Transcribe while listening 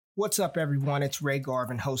What's up, everyone? It's Ray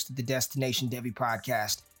Garvin, host of the Destination Devy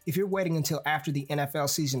podcast. If you're waiting until after the NFL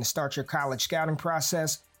season to start your college scouting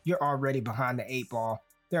process, you're already behind the 8 ball.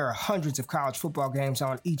 There are hundreds of college football games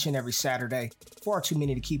on each and every Saturday, far too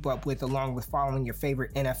many to keep up with, along with following your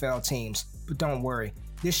favorite NFL teams. But don't worry,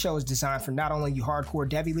 this show is designed for not only you hardcore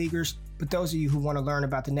Devy leaguers, but those of you who want to learn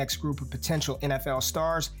about the next group of potential NFL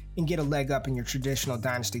stars and get a leg up in your traditional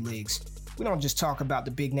dynasty leagues. We don't just talk about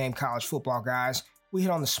the big-name college football guys. We hit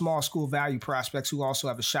on the small school value prospects who also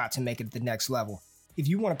have a shot to make it at the next level. If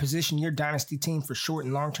you want to position your dynasty team for short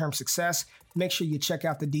and long-term success, make sure you check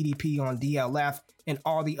out the DDP on DLF and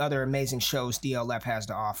all the other amazing shows DLF has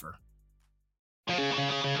to offer.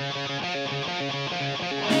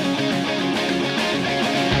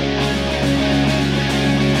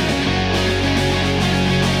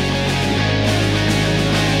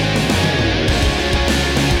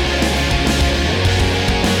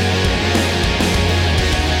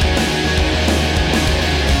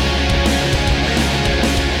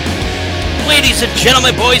 Ladies and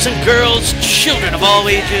gentlemen, boys and girls, children of all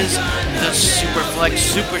ages, the SuperFlex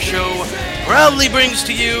Super Show proudly brings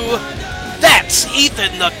to you, that's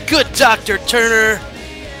Ethan the Good Dr. Turner.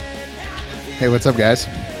 Hey, what's up, guys?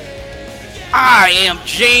 I am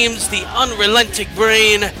James the Unrelenting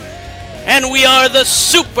Brain, and we are the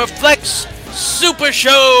SuperFlex Super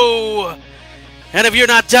Show. And if you're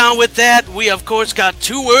not down with that, we of course got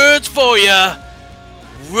 2 words for you.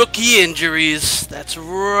 Rookie injuries. That's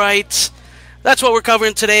right. That's what we're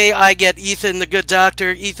covering today. I get Ethan, the Good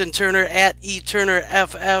Doctor, Ethan Turner at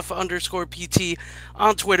eTurnerFF_PT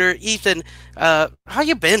on Twitter. Ethan, how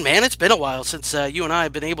you been, man? It's been a while since you and I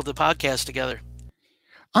have been able to podcast together.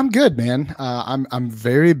 I'm good, man. I'm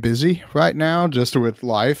very busy right now, just with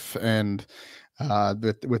life and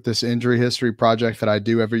with this injury history project that I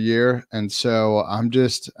do every year, and so I'm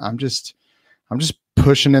just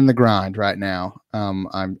pushing in the grind right now.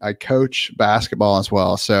 I coach basketball as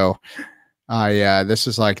well, so. This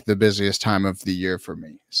is like the busiest time of the year for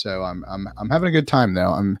me. So I'm having a good time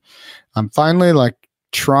though. I'm finally like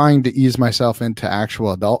trying to ease myself into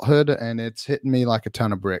actual adulthood, and it's hitting me like a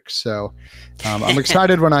ton of bricks. So I'm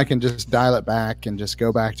excited when I can just dial it back and just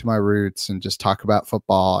go back to my roots and just talk about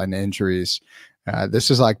football and injuries.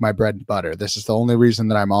 This is like my bread and butter. This is the only reason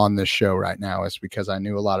that I'm on this show right now is because I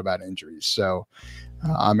knew a lot about injuries. So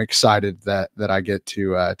I'm excited that I get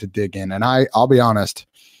to dig in. And I'll be honest,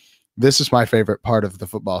 this is my favorite part of the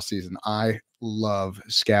football season. I love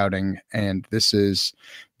scouting, and this is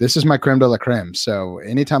my creme de la creme. So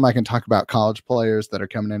anytime I can talk about college players that are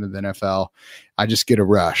coming into the NFL, I just get a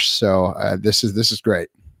rush. So this is great.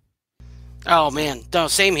 Oh man, no,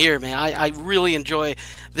 same here, man. I really enjoy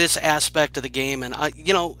this aspect of the game, and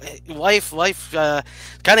life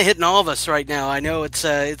kind of hitting all of us right now. I know it's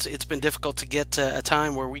been difficult to get a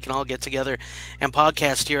time where we can all get together and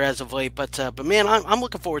podcast here as of late, but man, I'm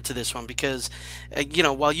looking forward to this one because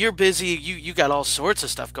while you're busy, you got all sorts of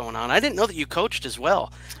stuff going on. I didn't know that you coached as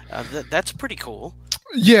well. That's pretty cool.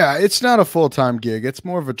 Yeah, it's not a full-time gig. It's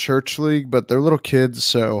more of a church league, but they're little kids,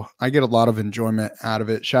 so I get a lot of enjoyment out of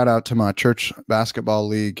it. Shout out to my church basketball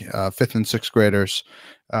league, 5th and 6th graders.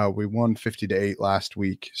 We won 50-8 last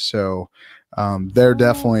week, so they're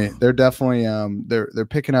definitely they're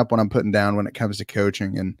picking up what I'm putting down when it comes to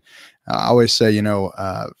coaching. And I always say,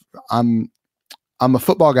 I'm a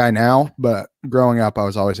football guy now, but growing up, I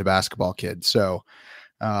was always a basketball kid, so.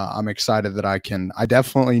 I'm excited that I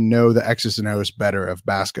definitely know the X's and O's better of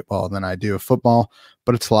basketball than I do of football,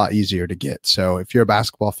 but it's a lot easier to get. So if you're a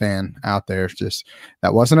basketball fan out there,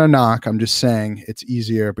 that wasn't a knock. I'm just saying it's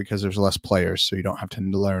easier because there's less players, so you don't have to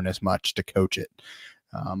learn as much to coach it.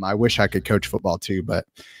 I wish I could coach football too, but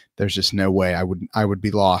there's just no way I would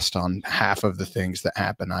be lost on half of the things that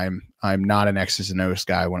happen. I'm not an X's and O's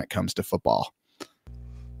guy when it comes to football.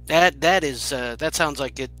 That sounds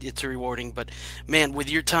like it's rewarding, but man, with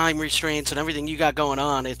your time restraints and everything you got going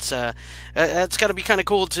on, it's got to be kind of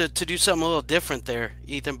cool to do something a little different there,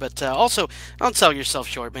 Ethan. But also, don't sell yourself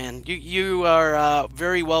short, man. You are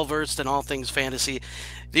very well versed in all things fantasy.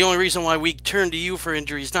 The only reason why we turn to you for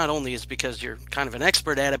injuries not only is because you're kind of an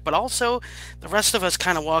expert at it, but also the rest of us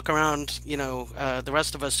kind of walk around, the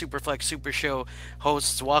rest of us SuperFlex Super Show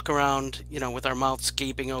hosts walk around, with our mouths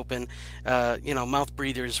gaping open, mouth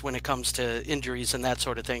breathers when it comes to injuries and that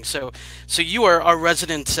sort of thing. So you are our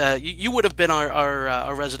resident, you would have been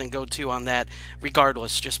our resident go-to on that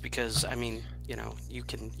regardless, just because, you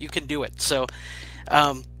can do it. So,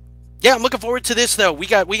 Yeah, I'm looking forward to this though. We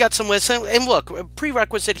got some lists, and look, a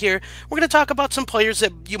prerequisite here. We're going to talk about some players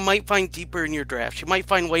that you might find deeper in your drafts. You might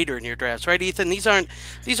find later in your drafts, right, Ethan? These aren't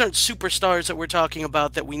superstars that we're talking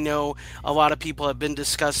about that we know a lot of people have been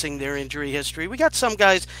discussing their injury history. We got some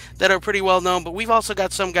guys that are pretty well known, but we've also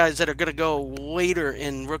got some guys that are going to go later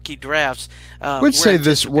in rookie drafts. Would We're say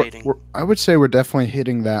this. anticipating. I would say we're definitely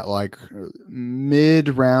hitting that like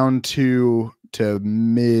mid round two to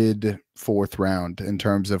mid fourth round in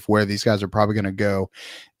terms of where these guys are probably going to go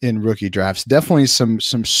in rookie drafts. Definitely some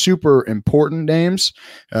super important names,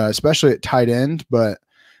 especially at tight end. But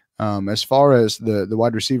as far as the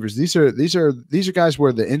wide receivers, these are guys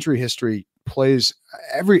where the injury history plays.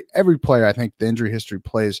 Every player, I think the injury history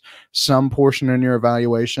plays some portion in your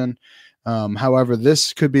evaluation. However,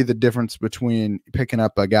 this could be the difference between picking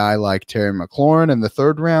up a guy like Terry McLaurin in the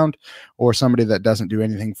third round or somebody that doesn't do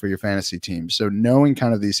anything for your fantasy team. So knowing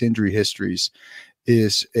kind of these injury histories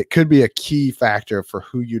it could be a key factor for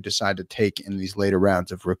who you decide to take in these later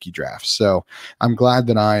rounds of rookie drafts. So I'm glad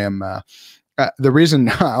that I am the reason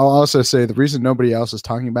I'll also say the reason nobody else is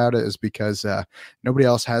talking about it is because nobody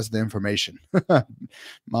else has the information.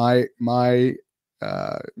 my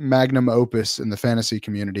magnum opus in the fantasy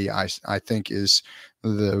community, I think, is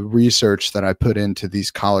the research that I put into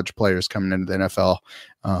these college players coming into the NFL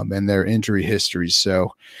and their injury histories.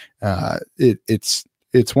 So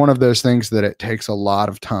it's one of those things that it takes a lot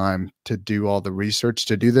of time to do all the research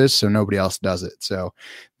to do this, so nobody else does it. So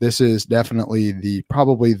this is definitely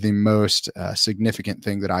probably the most significant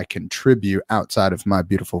thing that I contribute outside of my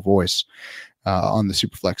beautiful voice on the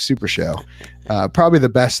SuperFlex Super Show. Probably the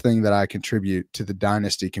best thing that I contribute to the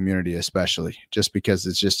dynasty community, especially just because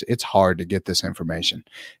it's hard to get this information.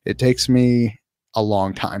 It takes me a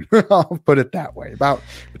long time. I'll put it that way. About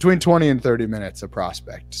between 20 and 30 minutes a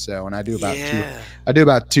prospect. So, and I do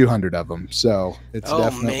about 200 of them. So it's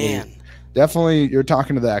definitely you're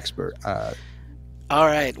talking to the expert. All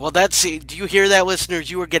right. Well, do you hear that, listeners?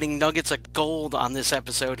 You are getting nuggets of gold on this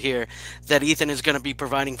episode here that Ethan is going to be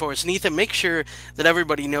providing for us. And Ethan, make sure that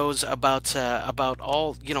everybody knows about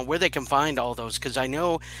all, where they can find all those, because I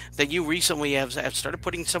know that you recently have started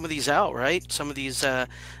putting some of these out, right? Some of these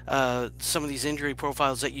injury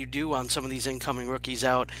profiles that you do on some of these incoming rookies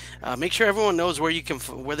out. Make sure everyone knows where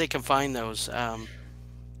they can find those.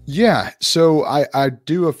 Yeah, so I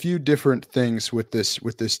do a few different things with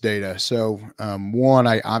this data. So one,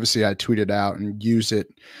 I tweet it out and use it.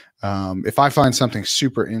 If I find something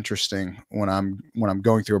super interesting when I'm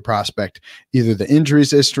going through a prospect, either the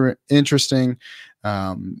injuries is interesting,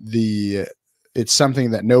 it's something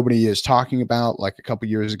that nobody is talking about. Like a couple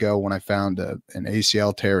years ago when I found an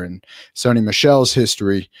ACL tear in Sony Michel's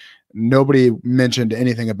history. Nobody mentioned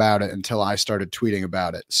anything about it until I started tweeting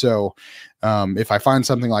about it. So if I find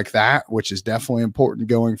something like that, which is definitely important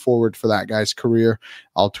going forward for that guy's career,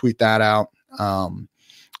 I'll tweet that out.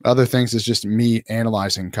 Other things is just me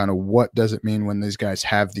analyzing kind of what does it mean when these guys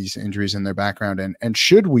have these injuries in their background, and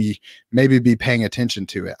should we maybe be paying attention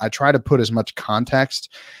to it? I try to put as much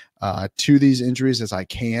context to these injuries as I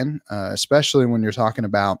can, especially when you're talking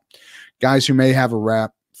about guys who may have a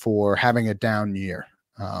rap for having a down year.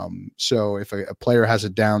 So if a player has a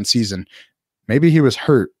down season, maybe he was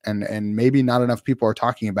hurt and maybe not enough people are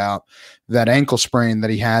talking about that ankle sprain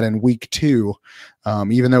that he had in week 2.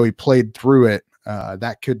 Even though he played through it,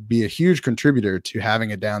 that could be a huge contributor to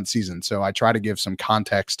having a down season. So I try to give some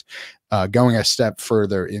context, going a step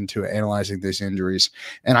further into analyzing these injuries,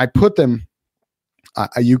 and I put them.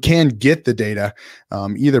 You can get the data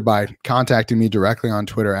either by contacting me directly on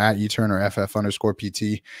Twitter at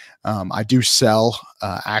eTurnerFF_PT. I do sell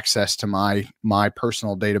access to my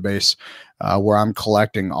personal database where I'm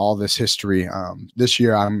collecting all this history. This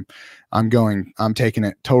year, I'm taking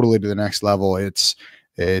it totally to the next level. It's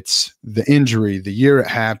the injury, the year it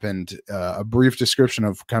happened, a brief description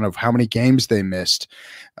of kind of how many games they missed,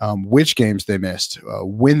 which games they missed,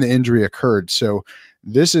 when the injury occurred. So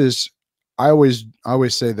this is. I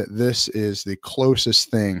always say that this is the closest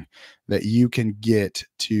thing that you can get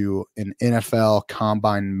to an NFL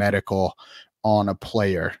combine medical on a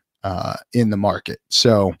player in the market.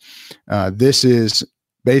 So this is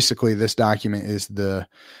basically, this document is the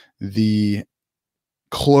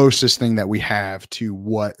closest thing that we have to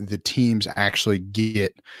what the teams actually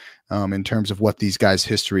get in terms of what these guys'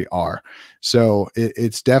 history are. So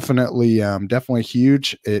it's definitely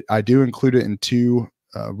huge. I do include it in 2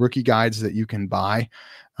 rookie guides that you can buy.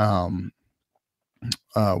 One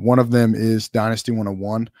of them is Dynasty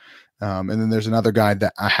 101. And then there's another guide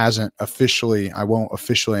that I won't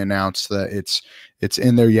officially announce that it's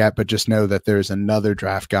in there yet, but just know that there's another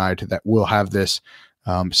draft guide that will have this,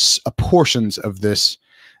 portions of this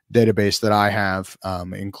database that I have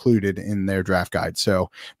included in their draft guide. So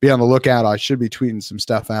be on the lookout. I should be tweeting some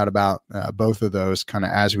stuff out about both of those kind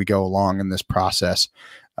of as we go along in this process.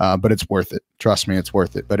 But it's worth it. Trust me, it's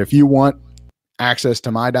worth it. But if you want access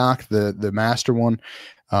to my doc, the master one,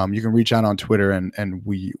 you can reach out on Twitter, and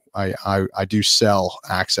I do sell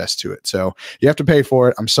access to it. So you have to pay for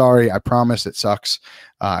it. I'm sorry. I promise it sucks.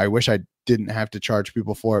 I wish I didn't have to charge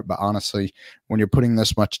people for it, but honestly, when you're putting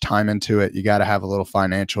this much time into it, you got to have a little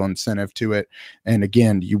financial incentive to it. And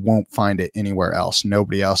again, you won't find it anywhere else.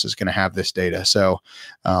 Nobody else is going to have this data. So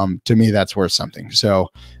to me, that's worth something. So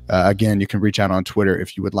again, you can reach out on Twitter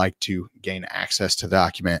if you would like to gain access to the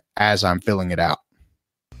document as I'm filling it out.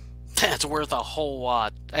 That's worth a whole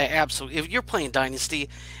lot. Absolutely. If you're playing Dynasty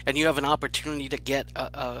and you have an opportunity to get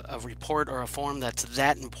a report or a form that's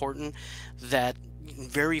that important, that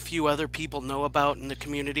very few other people know about in the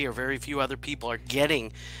community, or very few other people are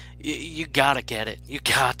getting, you gotta get it. You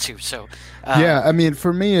got to. So yeah, I mean,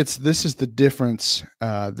 for me, this is the difference.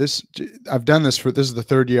 I've done this this is the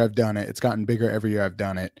third year I've done it. It's gotten bigger every year I've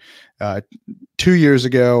done it. 2 years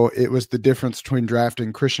ago, it was the difference between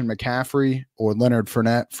drafting Christian McCaffrey or Leonard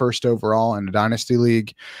Fournette first overall in a dynasty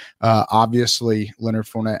league. Obviously, Leonard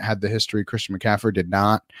Fournette had the history. Christian McCaffrey did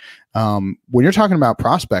not. When you're talking about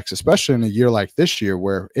prospects, especially in a year like this year,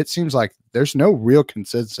 where it seems like there's no real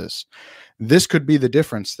consensus, this could be the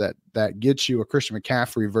difference that gets you a Christian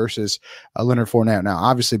McCaffrey versus a Leonard Fournette. Now,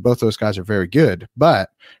 obviously, both those guys are very good, but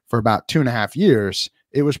for about 2.5 years,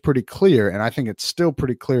 it was pretty clear, and I think it's still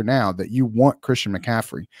pretty clear now, that you want Christian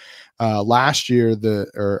McCaffrey. Last year,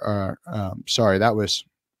 sorry, that was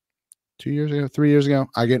 2 years ago, 3 years ago.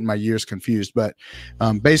 I get my years confused, but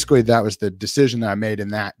basically that was the decision that I made in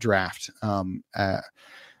that draft. The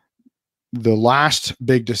last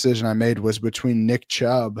big decision I made was between Nick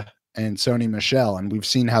Chubb and Sony Michel, and we've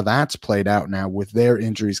seen how that's played out now with their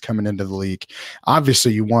injuries coming into the league.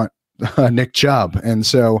 Obviously, you want Nick Chubb, and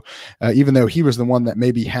so even though he was the one that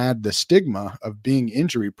maybe had the stigma of being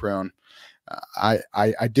injury prone,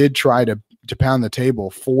 I did try to pound the table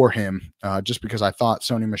for him just because I thought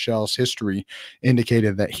Sony Michel's history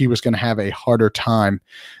indicated that he was going to have a harder time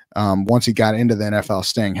once he got into the NFL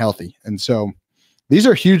staying healthy. And so these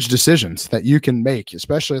are huge decisions that you can make,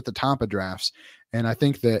 especially at the top of drafts. And I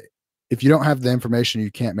think that if you don't have the information, you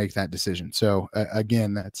can't make that decision. So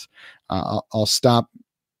again, that's I'll stop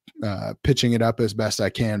pitching it up as best I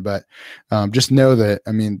can, but just know that,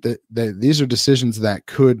 I mean, these are decisions that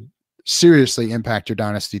could seriously impact your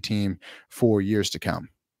dynasty team for years to come.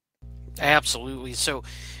 Absolutely. So,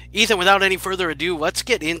 Ethan, without any further ado, let's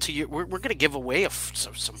get into we're going to give away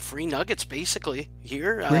some free nuggets, basically,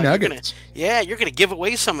 here. Free nuggets. You're going to give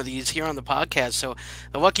away some of these here on the podcast. So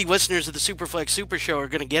the lucky listeners of the SuperFlex Super Show are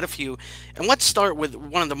going to get a few. And let's start with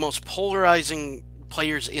one of the most polarizing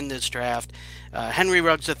players in this draft, Henry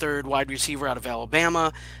Ruggs III, wide receiver out of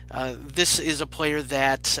Alabama. This is a player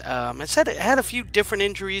that I said it had a few different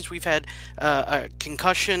injuries. We've had a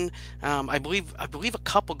concussion, I believe a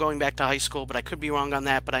couple going back to high school, but I could be wrong on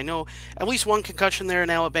that. But I know at least one concussion there in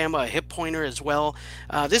Alabama, a hip pointer as well.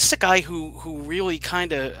 This is a guy who really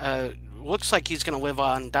kind of looks like he's going to live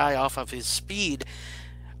on die off of his speed.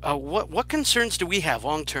 What concerns do we have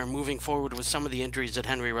long term moving forward with some of the injuries that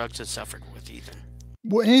Henry Ruggs has suffered with, Ethan?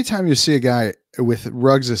 Well, anytime you see a guy with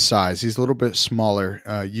Ruggs' size, he's a little bit smaller,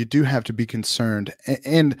 you do have to be concerned.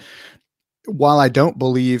 And while I don't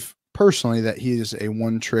believe personally that he is a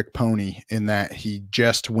one-trick pony in that he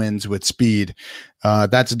just wins with speed,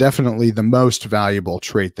 that's definitely the most valuable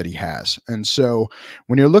trait that he has. And so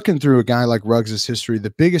when you're looking through a guy like Ruggs' history, the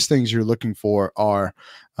biggest things you're looking for are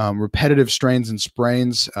repetitive strains and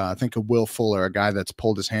sprains. Think of Will Fuller, a guy that's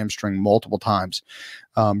pulled his hamstring multiple times.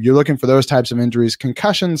 You're looking for those types of injuries.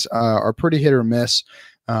 Concussions are pretty hit or miss.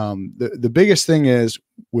 The biggest thing is,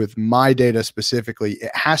 with my data specifically,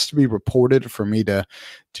 it has to be reported for me to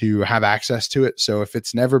have access to it. So if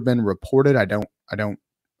it's never been reported, I don't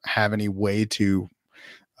have any way to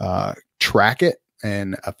track it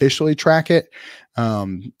and officially track it,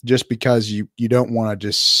 just because you don't want to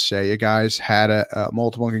just say a guy's had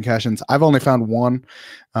multiple concussions. I've only found one,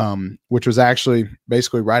 which was actually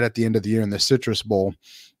basically right at the end of the year in the Citrus Bowl,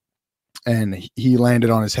 and he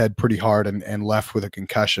landed on his head pretty hard and left with a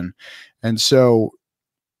concussion. And so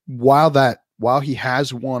while he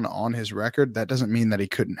has one on his record, that doesn't mean that he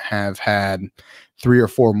couldn't have had 3 or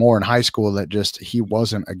 4 more in high school, that just he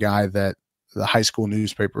wasn't a guy that the high school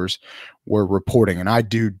newspapers were reporting. And I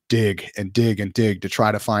do dig to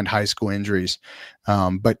try to find high school injuries.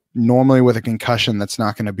 But normally with a concussion, that's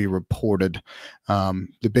not going to be reported.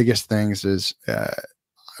 The biggest things is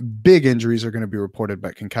big injuries are going to be reported,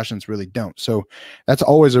 but concussions really don't. So that's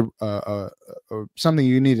always something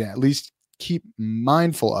you need to at least keep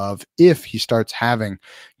mindful of if he starts having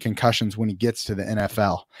concussions when he gets to the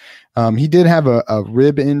NFL. He did have a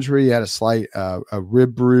rib injury, had a slight a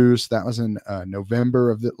rib bruise. That was in November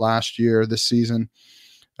of last year, this season.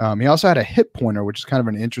 He also had a hip pointer, which is kind of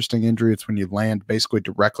an interesting injury. It's when you land basically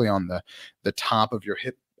directly on the top of your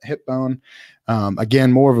hip bone.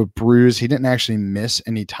 Again, more of a bruise. He didn't actually miss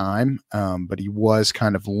any time, but he was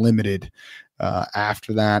kind of limited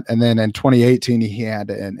after that. And then in 2018, he had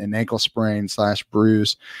an ankle sprain /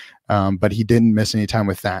 bruise, but he didn't miss any time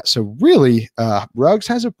with that. So really, Ruggs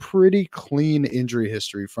has a pretty clean injury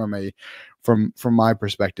history from my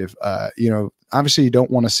perspective. Obviously you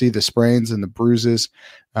don't want to see the sprains and the bruises,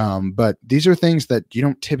 but these are things that you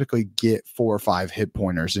don't typically get 4 or 5 hip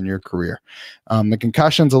pointers in your career. The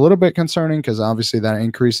concussion's a little bit concerning because obviously that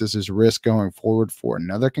increases his risk going forward for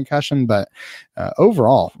another concussion, but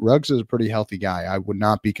overall, Ruggs is a pretty healthy guy. I would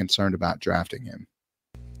not be concerned about drafting him.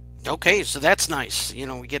 Okay, so that's nice.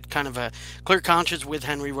 We get kind of a clear conscience with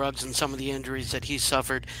Henry Ruggs and some of the injuries that he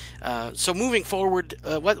suffered. So moving forward,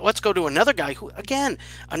 let's go to another guy who, again,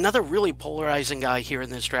 another really polarizing guy here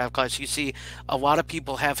in this draft class. You see a lot of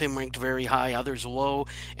people have him ranked very high, others low,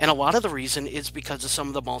 and a lot of the reason is because of some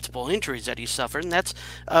of the multiple injuries that he suffered, and that's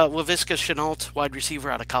Laviska Shenault, wide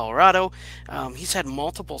receiver out of Colorado. He's had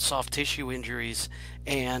multiple soft tissue injuries,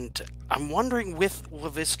 and I'm wondering with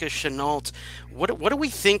Laviska Shenault, what do we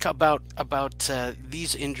think about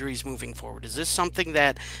these injuries moving forward? Is this something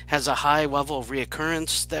that has a high level of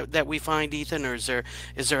reoccurrence that we find, Ethan, or is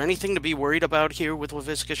there anything to be worried about here with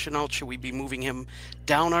Laviska Shenault? Should we be moving him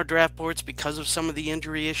down our draft boards because of some of the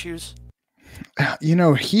injury issues?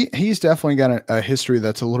 He's definitely got a history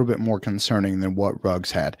that's a little bit more concerning than what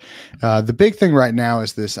Ruggs had. The big thing right now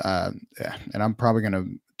is this, and I'm probably going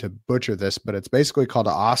to butcher this, but it's basically called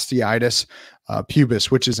osteitis pubis,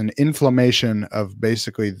 which is an inflammation of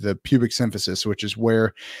basically the pubic symphysis, which is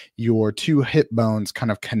where your 2 hip bones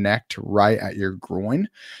kind of connect right at your groin.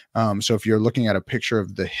 So if you're looking at a picture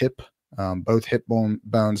of the hip, both hip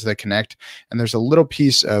bones that connect, and there's a little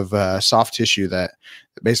piece of soft tissue that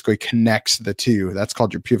basically connects the two. That's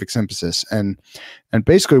called your pubic symphysis. And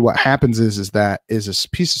basically what happens is that is a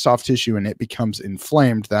piece of soft tissue and it becomes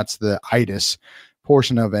inflamed. That's the itis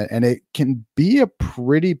portion of it, and it can be a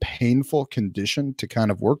pretty painful condition to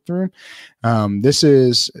kind of work through. This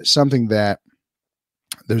is something that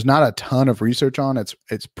there's not a ton of research on.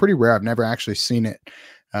 It's pretty rare. I've never actually seen it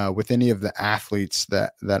with any of the athletes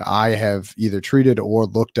that I have either treated or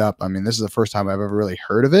looked up. I mean, this is the first time I've ever really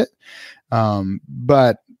heard of it.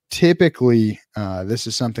 But typically, this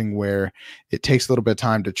is something where it takes a little bit of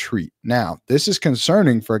time to treat. Now, this is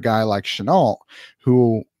concerning for a guy like Shenault,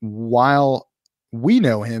 who, while we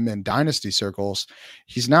know him in dynasty circles,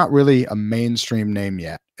 he's not really a mainstream name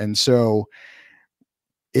yet. And so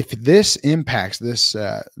if this impacts this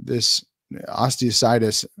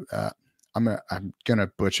osteitis, I'm gonna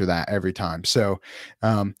butcher that every time. So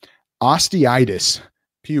osteitis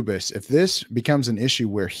pubis, if this becomes an issue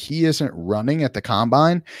where he isn't running at the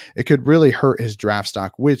combine, it could really hurt his draft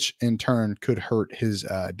stock, which in turn could hurt his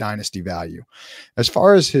dynasty value. As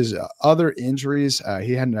far as his other injuries,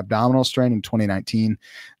 he had an abdominal strain in 2019.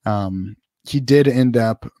 He did end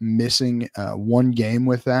up missing 1 game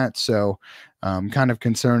with that. So kind of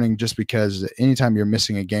concerning just because anytime you're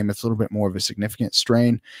missing a game, it's a little bit more of a significant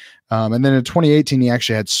strain. And then in 2018, he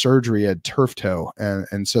actually had surgery at turf toe.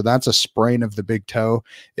 And so that's a sprain of the big toe.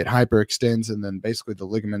 It hyperextends, and then basically the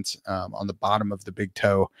ligaments on the bottom of the big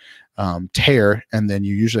toe tear, and then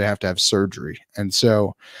you usually have to have surgery. And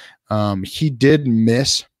so he did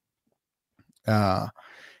miss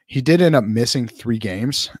he did end up missing 3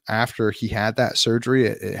 games after he had that surgery.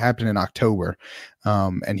 It happened in October.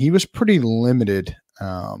 And he was pretty limited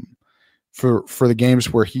for the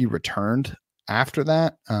games where he returned after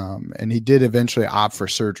that. And he did eventually opt for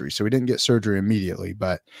surgery. So he didn't get surgery immediately,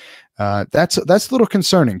 but that's a little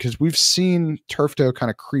concerning because we've seen turf toe kind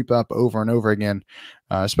of creep up over and over again,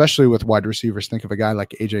 especially with wide receivers. Think of a guy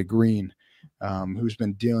like AJ Green, who's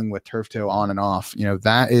been dealing with turf toe on and off.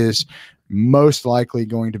 That is most likely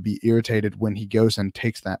going to be irritated when he goes and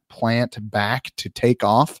takes that plant back to take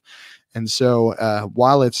off. And so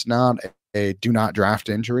while it's not a do not draft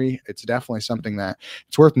injury, it's definitely something that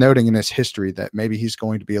it's worth noting in his history that maybe he's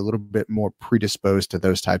going to be a little bit more predisposed to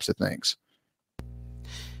those types of things.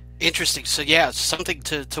 Interesting. So yeah, something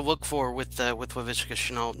to look for with Laviska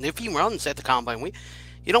Shenault. And if he runs at the combine,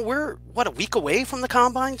 we're a week away from the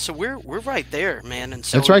combine, so we're right there, man. And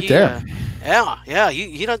so that's right there. Yeah.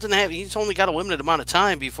 He doesn't have. He's only got a limited amount of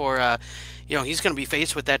time before he's going to be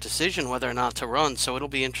faced with that decision whether or not to run. So it'll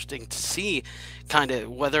be interesting to see kind of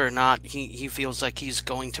whether or not he feels like he's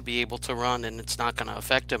going to be able to run and it's not going to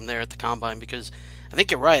affect him there at the combine, because I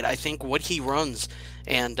think you're right. I think what he runs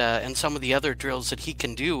and some of the other drills that he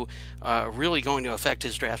can do are really going to affect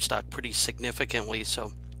his draft stock pretty significantly.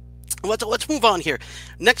 So let's move on here.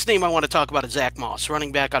 Next name I want to talk about is Zach Moss,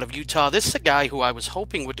 running back out of Utah. This is a guy who I was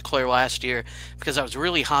hoping would declare last year because I was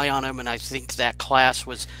really high on him, and I think that class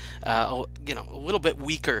was, a little bit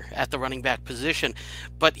weaker at the running back position.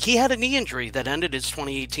 But he had a knee injury that ended his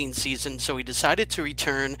 2018 season, so he decided to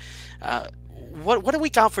return. What do we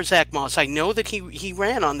got for Zach Moss? I know that he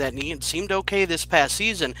ran on that knee and seemed okay this past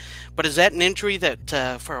season, but is that an injury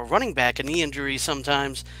that for a running back, a knee injury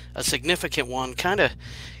sometimes a significant one, kind of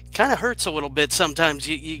hurts a little bit sometimes.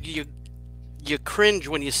 You cringe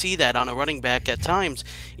when you see that on a running back at times,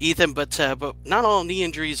 Ethan. But not all knee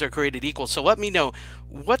injuries are created equal. So let me know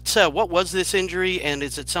what was this injury, and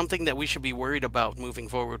is it something that we should be worried about moving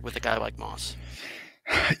forward with a guy like Moss?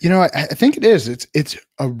 I think it is. It's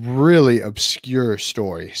a really obscure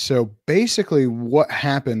story. So basically, what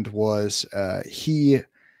happened was he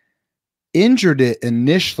injured it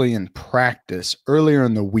initially in practice earlier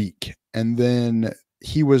in the week, and then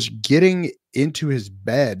he was getting into his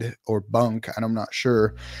bed or bunk, and I'm not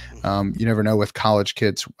sure. You never know with college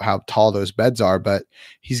kids how tall those beds are, but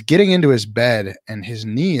he's getting into his bed and his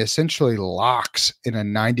knee essentially locks in a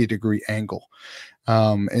 90-degree angle.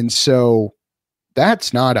 And so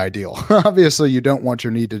that's not ideal. Obviously, you don't want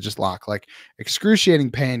your knee to just lock. Like,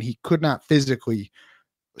 excruciating pain. He could not physically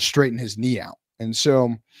straighten his knee out. And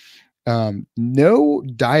so no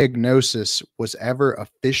diagnosis was ever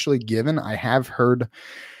officially given. I have heard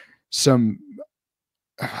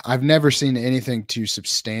I've never seen anything to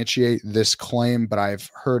substantiate this claim, but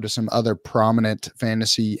I've heard of some other prominent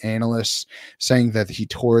fantasy analysts saying that he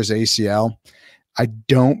tore his ACL. I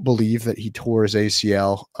don't believe that he tore his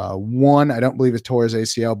ACL. I don't believe he tore his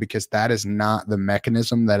ACL because that is not the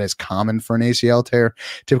mechanism that is common for an ACL tear.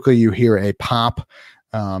 Typically, you hear a pop.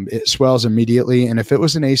 It swells immediately. And if it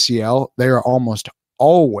was an ACL, they are almost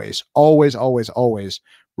always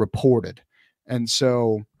reported. And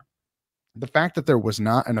so the fact that there was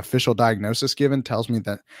not an official diagnosis given tells me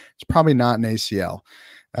that it's probably not an ACL.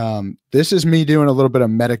 This is me doing a little bit of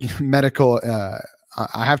medical.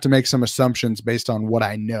 I have to make some assumptions based on what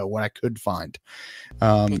I know, what I could find.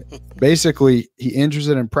 Basically, he injures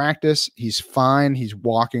it in practice. He's fine. He's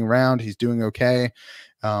walking around. He's doing okay.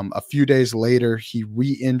 A few days later, he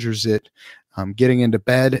re-injures it, getting into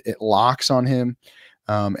bed. It locks on him.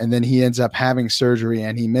 And then he ends up having surgery,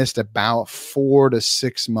 and he missed about 4 to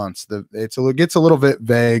 6 months. It gets a little bit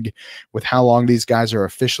vague with how long these guys are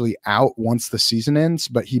officially out once the season ends,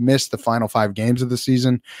 but he missed the final 5 games of the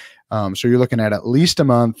season. So you're looking at least a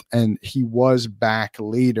month, and he was back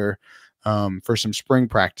later for some spring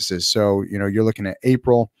practices. So, you're looking at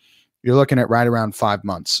April, you're looking at right around 5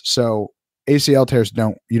 months. So ACL tears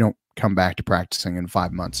you don't come back to practicing in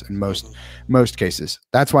 5 months in most cases.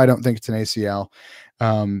 That's why I don't think it's an ACL.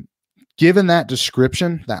 Given that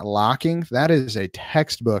description, that locking, that is a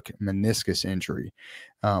textbook meniscus injury.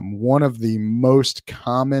 One of the most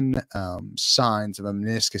common signs of a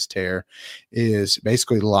meniscus tear is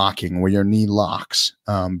basically locking, where your knee locks,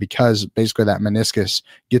 because basically that meniscus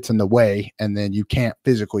gets in the way and then you can't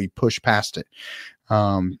physically push past it.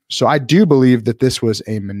 So I do believe that this was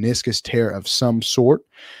a meniscus tear of some sort.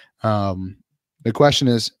 The question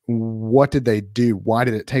is, what did they do? Why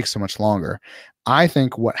did it take so much longer? I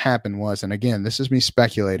think what happened was, and again, this is me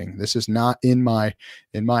speculating. This is not in my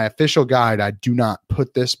official guide. I do not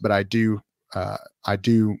put this, but I do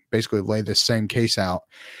basically lay this same case out.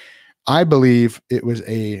 I believe it was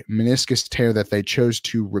a meniscus tear that they chose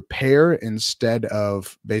to repair instead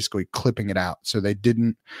of basically clipping it out. So they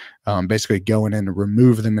didn't basically go in and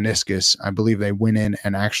remove the meniscus. I believe they went in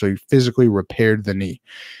and actually physically repaired the knee.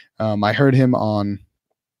 I heard him on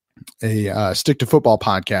a Stick to Football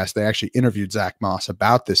podcast. They actually interviewed Zach Moss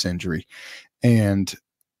about this injury, and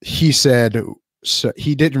he said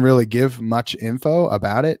he didn't really give much info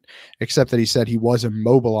about it, except that he said he was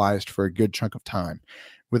immobilized for a good chunk of time.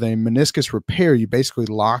 With a meniscus repair, you basically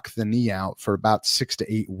lock the knee out for about 6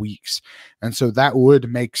 to 8 weeks. And so that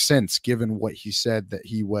would make sense given what he said, that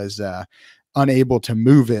he was unable to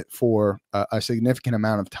move it for a significant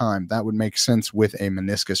amount of time. That would make sense with a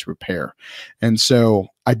meniscus repair. And so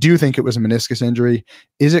I do think it was a meniscus injury.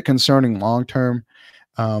 Is it concerning long-term?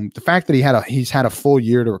 The fact that he's had a full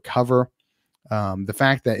year to recover, the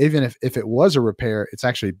fact that even if it was a repair, it's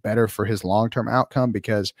actually better for his long-term outcome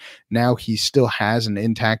because now he still has an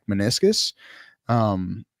intact meniscus.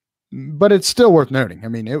 but it's still worth noting. I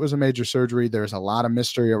mean, it was a major surgery. There's a lot of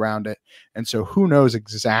mystery around it. And so who knows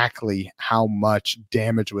exactly how much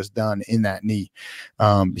damage was done in that knee.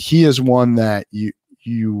 He is one that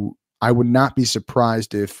I would not be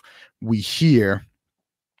surprised if we hear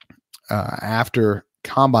after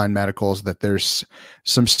combine medicals that there's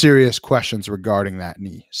some serious questions regarding that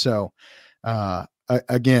knee. So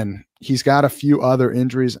again, he's got a few other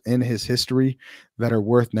injuries in his history that are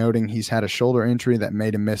worth noting. He's had a shoulder injury that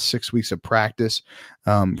made him miss 6 weeks of practice,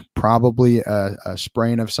 probably a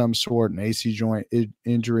sprain of some sort, an AC joint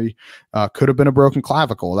injury, could have been a broken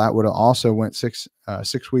clavicle. That would have also went 6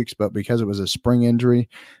 weeks, but because it was a spring injury,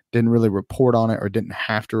 didn't really report on it or didn't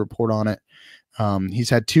have to report on it. He's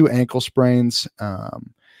had 2 ankle sprains,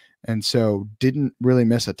 and so didn't really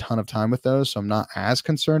miss a ton of time with those. So I'm not as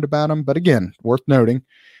concerned about him. But again, worth noting,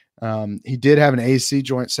 he did have an AC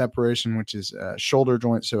joint separation, which is a shoulder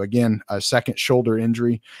joint. So again, a second shoulder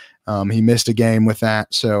injury. He missed a game with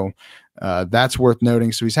that. So that's worth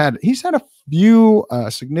noting. So he's had a few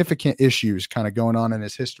significant issues kind of going on in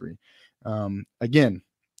his history. Again,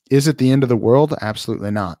 is it the end of the world?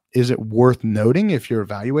 Absolutely not. Is it worth noting if you're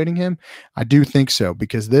evaluating him? I do think so,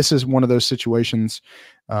 because this is one of those situations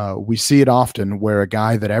we see it often where a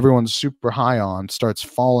guy that everyone's super high on starts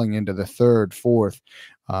falling into the 3rd,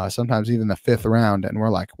 4th, sometimes even the 5th round. And we're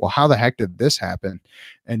like, well, how the heck did this happen?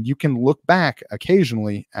 And you can look back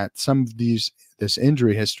occasionally at some of this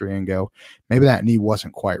injury history and go, maybe that knee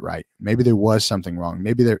wasn't quite right. Maybe there was something wrong.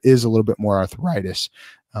 Maybe there is a little bit more arthritis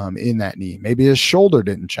in that knee. Maybe his shoulder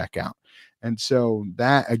didn't check out. And so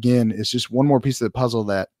that, again, is just one more piece of the puzzle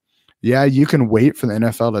that, yeah, you can wait for the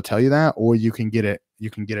NFL to tell you that, or you can get it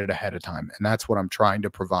ahead of time. And that's what I'm trying to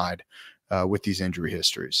provide with these injury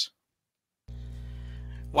histories.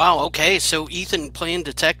 Wow, okay. So Ethan playing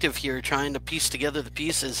detective here, trying to piece together the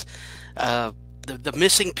pieces, the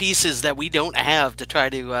missing pieces that we don't have to try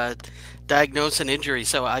to diagnose an injury.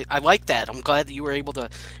 So I like that. I'm glad that you were able to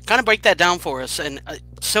kind of break that down for us. And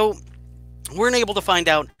so we weren't able to find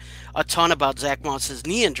out a ton about Zach Moss's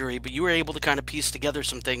knee injury, but you were able to kind of piece together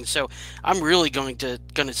some things. So I'm really going to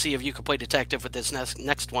see if you can play detective with this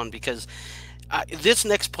next one, because this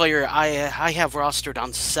next player I have rostered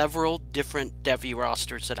on several different Devi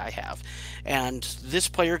rosters that I have. And this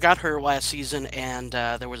player got hurt last season, and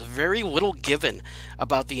there was very little given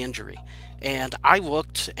about the injury. And I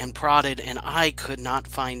looked and prodded, and I could not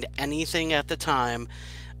find anything at the time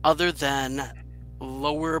other than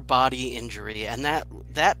lower body injury. And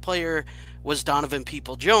that player was Donovan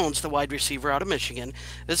People-Jones, the wide receiver out of Michigan.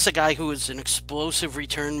 This is a guy who is an explosive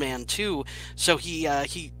return man too. So he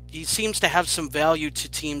seems to have some value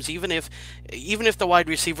to teams, even if the wide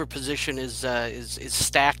receiver position is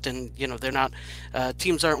stacked, and they're not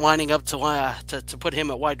teams aren't lining up to put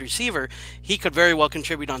him at wide receiver. He could very well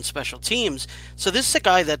contribute on special teams. So this is a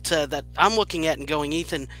guy that I'm looking at and going,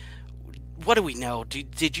 Ethan, what do we know?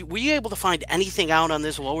 Were you able to find anything out on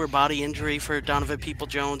this lower body injury for Donovan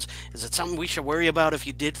People-Jones? Is it something we should worry about if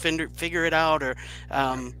you did figure it out, or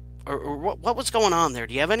what was going on there?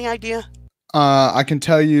 Do you have any idea? I can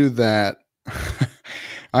tell you that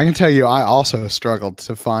I also struggled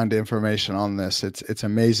to find information on this. It's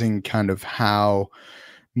amazing kind of how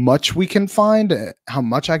much we can find, how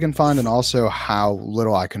much I can find, and also how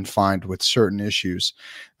little I can find with certain issues.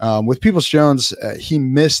 With Peoples-Jones, he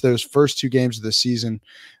missed those first 2 games of the season,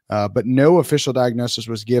 but no official diagnosis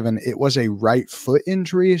was given. It was a right foot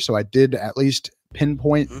injury, so I did at least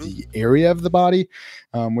pinpoint the area of the body,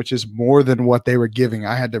 which is more than what they were giving.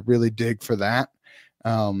 I had to really dig for that.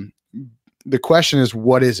 The question is,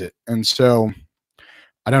 what is it? And so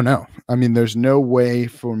I don't know. I mean, there's no way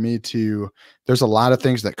for me there's a lot of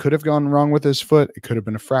things that could have gone wrong with his foot. It could have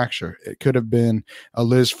been a fracture. It could have been a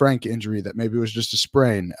Liz Frank injury that maybe was just a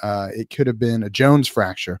sprain. It could have been a Jones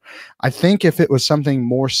fracture. I think if it was something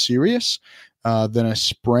more serious than a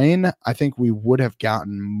sprain, I think we would have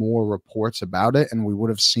gotten more reports about it, and we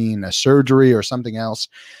would have seen a surgery or something else.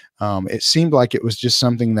 It seemed like it was just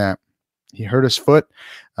something that he hurt his foot.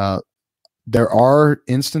 There are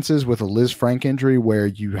instances with a Liz Frank injury where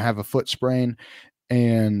you have a foot sprain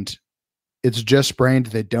and it's just sprained.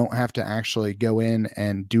 They don't have to actually go in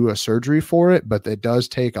and do a surgery for it, but it does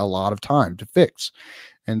take a lot of time to fix.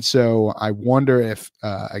 And so I wonder if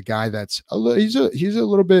a guy that's he's a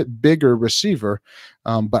little bit bigger receiver,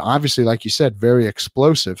 but obviously, like you said, very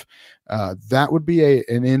explosive. That would be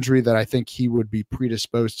an injury that I think he would be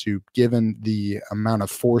predisposed to, given the amount of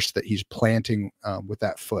force that he's planting with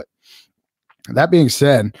that foot. That being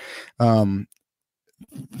said,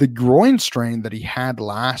 the groin strain that he had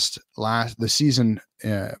the season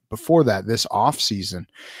before that, this off season,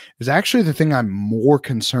 is actually the thing I'm more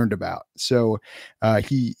concerned about. So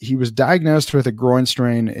he was diagnosed with a groin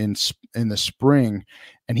strain in the spring,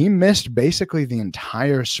 and he missed basically the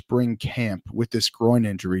entire spring camp with this groin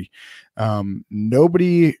injury. No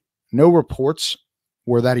reports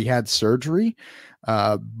were that he had surgery.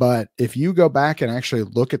 But if you go back and actually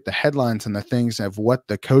look at the headlines and the things of what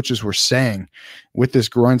the coaches were saying with this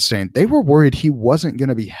groin strain, they were worried he wasn't going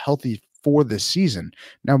to be healthy for the season.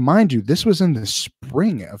 Now, mind you, this was in the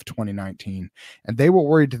spring of 2019, and they were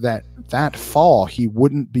worried that fall he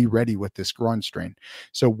wouldn't be ready with this groin strain.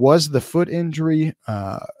 So was the foot injury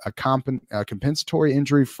a compensatory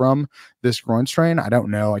injury from this groin strain? I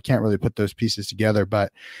don't know. I can't really put those pieces together,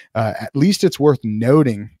 but at least it's worth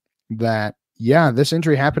noting that, yeah, this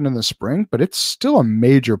injury happened in the spring, but it's still a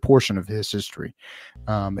major portion of his history.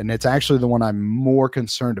 And it's actually the one I'm more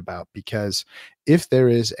concerned about, because if there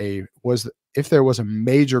was a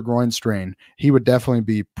major groin strain, he would definitely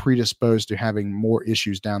be predisposed to having more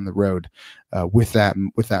issues down the road with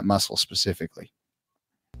that muscle specifically.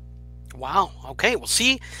 Wow. Okay. Well,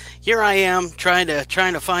 see, here I am trying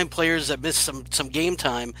to find players that missed some game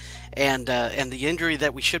time, and the injury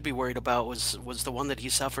that we should be worried about was the one that he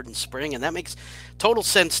suffered in spring, and that makes total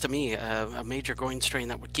sense to me. A major groin strain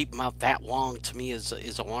that would keep him out that long, to me,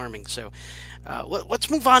 is alarming. So let's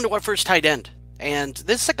move on to our first tight end, and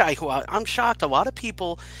this is a guy who I'm shocked a lot of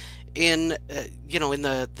people in in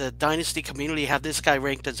the dynasty community have this guy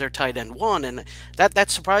ranked as their tight end 1, and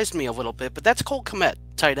that surprised me a little bit. But that's Cole Kmet,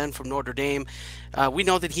 tight end from Notre Dame. We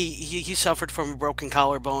know that he suffered from a broken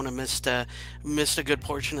collarbone and missed a good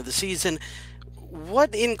portion of the season.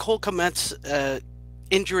 What in Cole Kmet's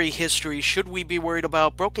injury history should we be worried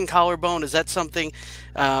about? Broken collarbone, is that something?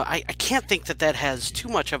 I can't think that has too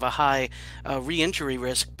much of a high re-injury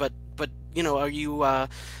risk, but are you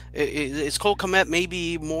is Cole Kmet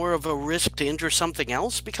maybe more of a risk to injure something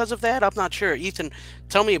else because of that? I'm not sure. Ethan,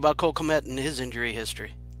 tell me about Cole Kmet and his injury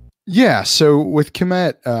history. Yeah, so with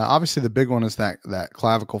Kmet, obviously the big one is that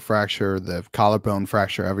clavicle fracture, the collarbone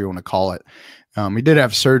fracture, however you want to call it. He did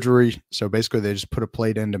have surgery, so basically they just put a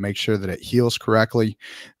plate in to make sure that it heals correctly.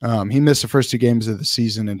 He missed the first 2 games of the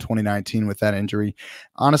season in 2019 with that injury.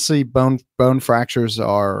 Honestly, bone fractures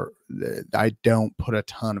I don't put a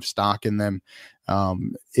ton of stock in them.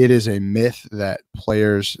 It is a myth that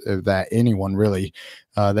that anyone really,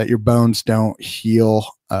 that your bones don't heal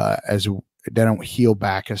they don't heal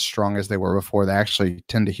back as strong as they were before. They actually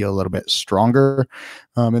tend to heal a little bit stronger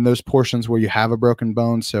in those portions where you have a broken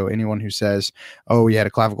bone. So anyone who says, oh, he had a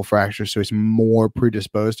clavicle fracture, so he's more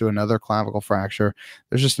predisposed to another clavicle fracture,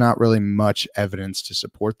 there's just not really much evidence to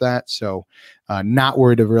support that. So not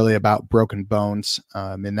worried really about broken bones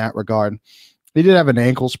in that regard. He did have an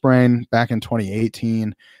ankle sprain back in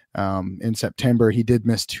 2018. In September, he did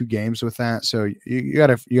miss 2 games with that. So you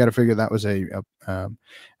gotta figure that was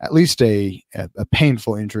at least a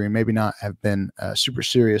painful injury, maybe not have been super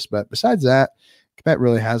serious. But besides that, Kmet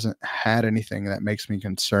really hasn't had anything that makes me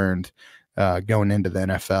concerned going into the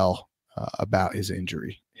NFL about his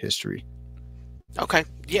injury history. Okay,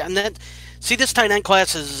 yeah, and this tight end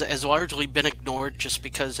class has largely been ignored just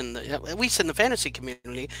because, at least in the fantasy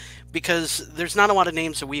community, because there's not a lot of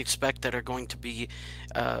names that we expect that are going to be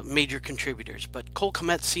major contributors. But Cole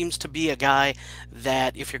Kmet seems to be a guy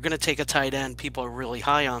that if you're going to take a tight end, people are really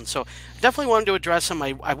high on. So definitely wanted to address him.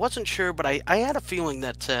 I wasn't sure, but I had a feeling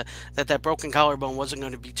that broken collarbone wasn't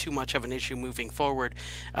going to be too much of an issue moving forward.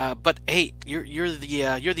 But hey, you're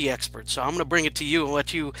the expert, so I'm going to bring it to you and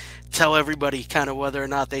let you tell everybody kind of whether or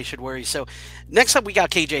not they should worry. So next up, we got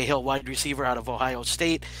KJ Hill, wide receiver out of Ohio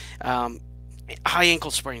State. High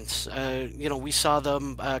ankle sprains. We saw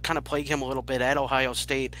them kind of plague him a little bit at Ohio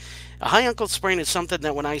State. A high ankle sprain is something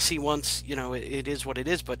that when I see once, it is what it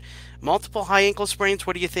is. But multiple high ankle sprains,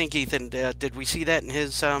 what do you think, Ethan? Did we see that in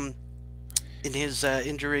his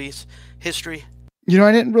injuries history?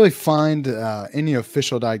 I didn't really find any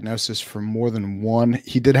official diagnosis for more than one.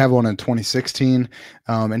 He did have one in 2016,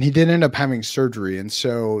 and he did end up having surgery. And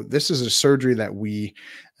so this is a surgery that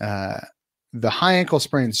the high ankle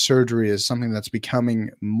sprain surgery is something that's becoming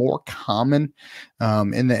more common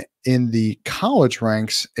in the college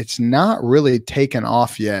ranks. It's not really taken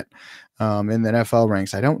off yet in the NFL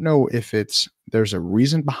ranks. I don't know if there's a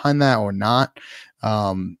reason behind that or not.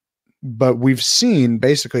 But we've seen,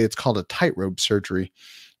 basically, it's called a tightrope surgery.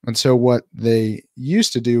 And so what they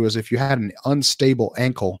used to do is if you had an unstable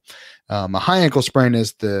ankle, a high ankle sprain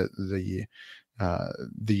is the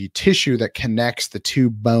the tissue that connects the two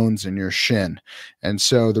bones in your shin. And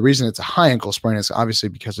so the reason it's a high ankle sprain is obviously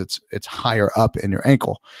because it's higher up in your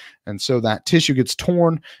ankle. And so that tissue gets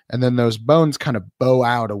torn, and then those bones kind of bow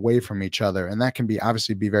out away from each other. And that can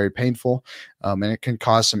obviously be very painful, and it can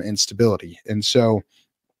cause some instability. And so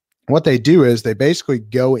what they do is they basically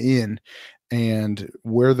go in, and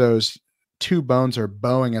where those two bones are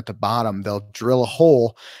bowing at the bottom, they'll drill a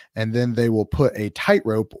hole, and then they will put a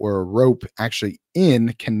tightrope or a rope actually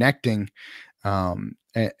in connecting,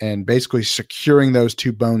 and basically securing those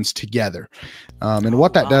two bones together. And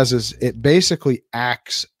what that does is it basically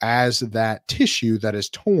acts as that tissue that is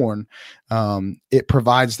torn. It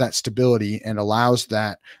provides that stability and allows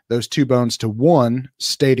those two bones to, one,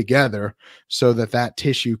 stay together so that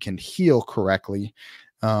tissue can heal correctly.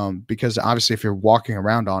 Because obviously if you're walking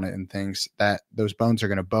around on it and things, that those bones are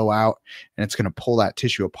going to bow out and it's going to pull that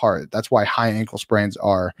tissue apart. That's why high ankle sprains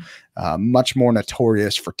are much more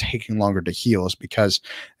notorious for taking longer to heal, is because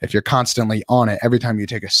if you're constantly on it, every time you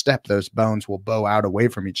take a step, those bones will bow out away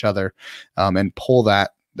from each other, and pull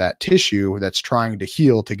that tissue that's trying to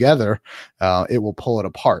heal together. It will pull it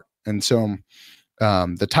apart. And so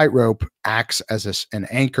the tightrope acts as an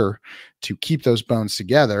anchor to keep those bones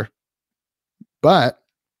together. But,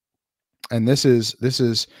 and this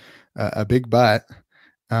is a big but,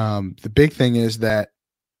 the big thing is that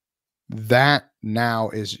now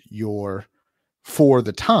is for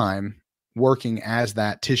the time, working as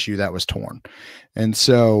that tissue that was torn. And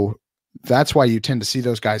so that's why you tend to see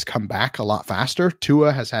those guys come back a lot faster.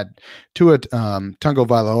 Tua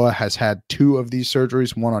Tagovailoa has had 2 of these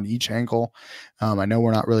surgeries, one on each ankle. I know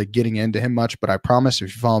we're not really getting into him much, but I promise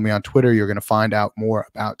if you follow me on Twitter, you're going to find out more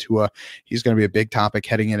about Tua. He's going to be a big topic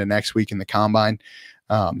heading into next week in the combine.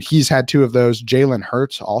 He's had 2 of those. Jalen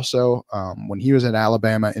Hurts also, when he was at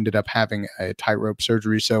Alabama, ended up having a tightrope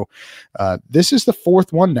surgery. So this is the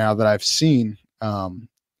 4th one now that I've seen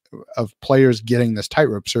of players getting this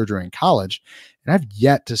tightrope surgery in college, and I've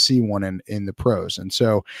yet to see one in the pros. And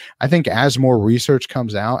so I think as more research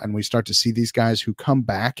comes out and we start to see these guys who come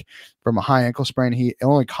back from a high ankle sprain, it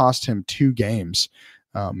only cost him 2 games,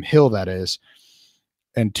 Hill that is,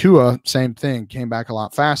 and Tua, same thing, came back a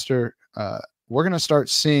lot faster. We're going to start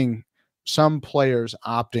seeing some players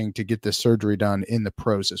opting to get this surgery done in the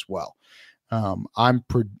pros as well. I'm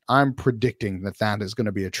predicting that is going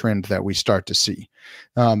to be a trend that we start to see.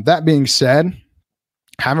 That being said,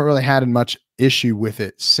 haven't really had much issue with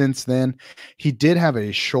it since then. He did have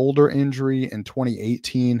a shoulder injury in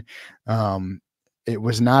 2018. It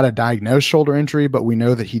was not a diagnosed shoulder injury, but we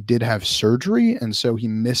know that he did have surgery, and so he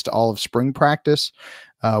missed all of spring practice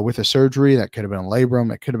with a surgery. That could have been a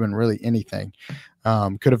labrum. It could have been really anything.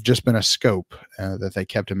 Could have just been a scope that they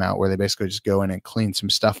kept him out, where they basically just go in and clean some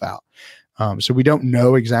stuff out. So we don't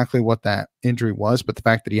know exactly what that injury was, but the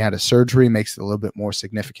fact that he had a surgery makes it a little bit more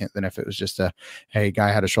significant than if it was just hey,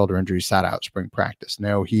 guy had a shoulder injury, sat out spring practice.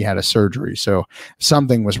 No, he had a surgery. So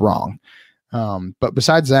something was wrong. But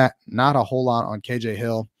besides that, not a whole lot on KJ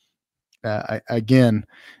Hill.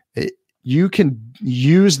 You can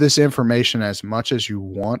use this information as much as you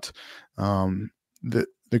want.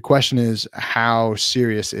 The question is, how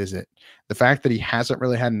serious is it? The fact that he hasn't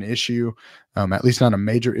really had an issue, at least not a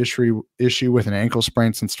major issue with an ankle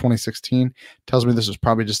sprain since 2016, tells me this was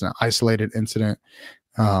probably just an isolated incident,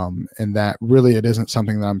 and that really it isn't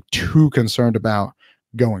something that I'm too concerned about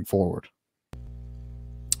going forward.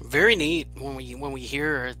 Very neat when we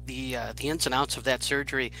hear the ins and outs of that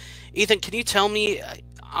surgery. Ethan, can you tell me?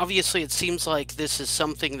 Obviously, it seems like this is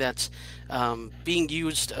something that's being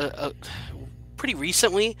used pretty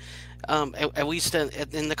recently, at least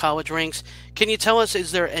in the college ranks. Can you tell us,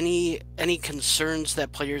 is there any concerns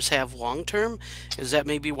that players have long term? Is that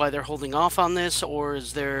maybe why they're holding off on this, or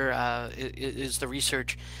is the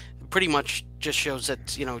research pretty much just shows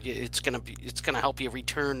that it's gonna help you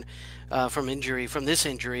return from this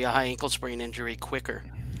injury, a high ankle sprain injury, quicker?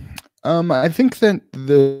 I think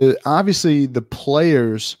that obviously the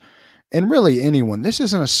players, and really anyone, this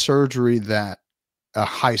isn't a surgery that a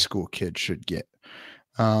high school kid should get.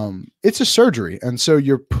 It's a surgery, and so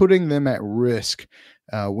you're putting them at risk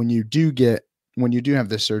when you do have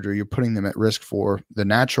this surgery. You're putting them at risk for the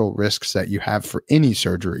natural risks that you have for any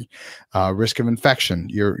surgery. Risk of infection.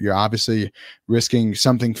 You're obviously risking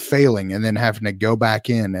something failing and then having to go back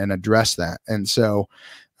in and address that. And so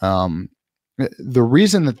the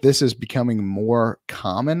reason that this is becoming more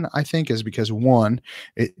common, I think, is because, one,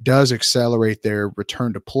 it does accelerate their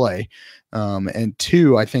return to play. And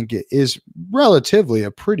 2, I think it is relatively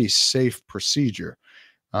a pretty safe procedure.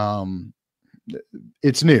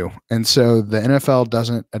 it's new. And so the NFL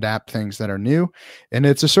doesn't adapt things that are new, and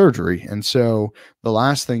it's a surgery. And so the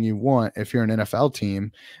last thing you want if you're an NFL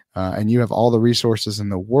team and you have all the resources in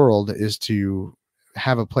the world is to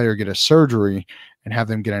have a player get a surgery and have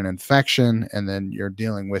them get an infection. And then you're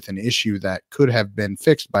dealing with an issue that could have been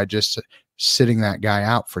fixed by just sitting that guy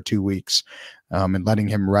out for 2 weeks and letting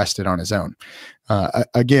him rest it on his own.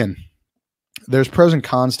 Again, there's pros and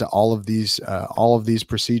cons to all of these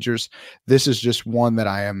procedures. This is just one that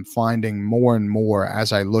I am finding more and more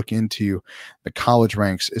as I look into the college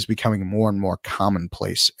ranks is becoming more and more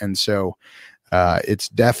commonplace. And so it's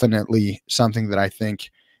definitely something that I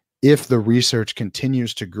think if the research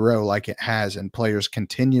continues to grow like it has and players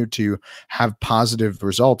continue to have positive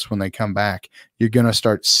results when they come back, you're going to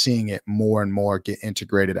start seeing it more and more get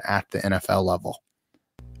integrated at the NFL level.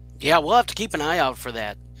 Yeah, we'll have to keep an eye out for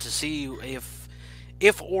that to see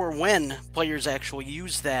if or when players actually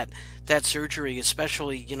use that surgery.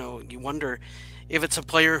 Especially, you wonder if it's a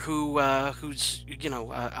player who's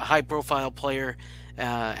a high profile player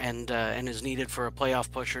and is needed for a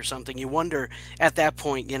playoff push or something. You wonder at that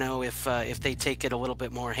point, if they take it a little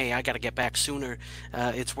bit more. Hey, I got to get back sooner.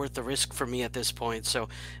 It's worth the risk for me at this point. So,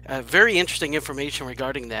 very interesting information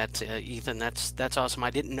regarding that, Ethan. That's awesome. I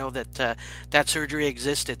didn't know that that surgery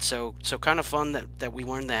existed. So kind of fun that we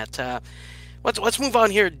learned that. Let's move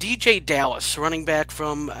on here. DJ Dallas, running back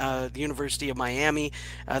from the University of Miami.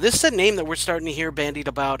 This is a name that we're starting to hear bandied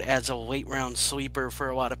about as a late-round sleeper for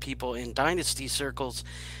a lot of people in dynasty circles.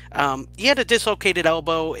 He had a dislocated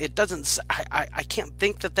elbow. It doesn't. I can't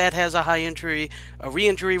think that has a high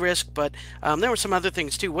re-injury risk, but there were some other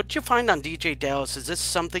things too. What did you find on DJ Dallas? Is this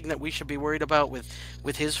something that we should be worried about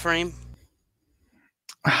with his frame?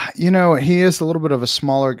 He is a little bit of a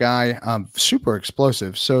smaller guy, super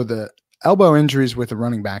explosive. So the elbow injuries with a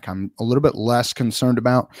running back, I'm a little bit less concerned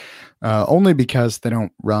about, only because they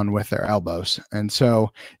don't run with their elbows. And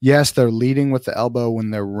so, yes, they're leading with the elbow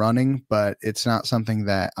when they're running, but it's not something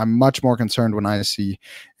that I'm much more concerned when I see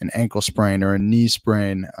an ankle sprain or a knee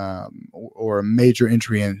sprain or a major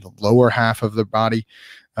injury in the lower half of the body.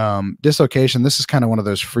 Dislocation, this is kind of one of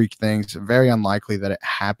those freak things. Very unlikely that it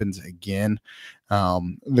happens again.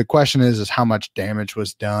 The question is how much damage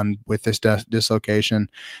was done with this dislocation.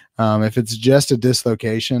 If it's just a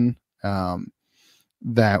dislocation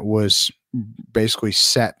that was basically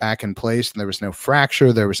set back in place and there was no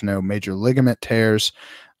fracture, there was no major ligament tears,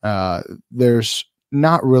 there's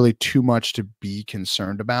not really too much to be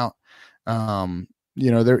concerned about.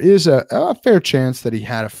 There is a fair chance that he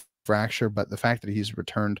had a fracture, but the fact that he's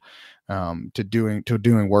returned to doing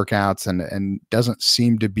workouts and doesn't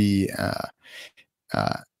seem to be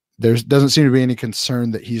there doesn't seem to be any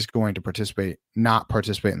concern that he's going to not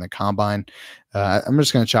participate in the combine. I'm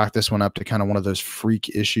just going to chalk this one up to kind of one of those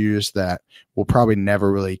freak issues that will probably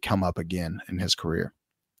never really come up again in his career.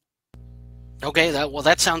 Okay,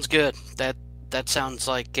 that sounds good. That sounds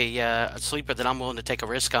like a sleeper that I'm willing to take a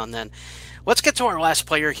risk on then. Let's get to our last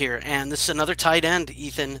player here, and this is another tight end,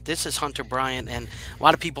 Ethan. This is Hunter Bryant, and a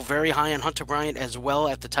lot of people very high on Hunter Bryant as well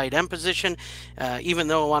at the tight end position. Even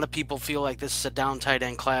though a lot of people feel like this is a down tight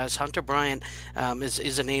end class, Hunter Bryant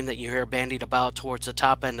is a name that you hear bandied about towards the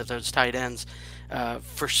top end of those tight ends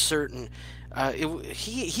for certain.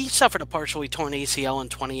 He suffered a partially torn ACL in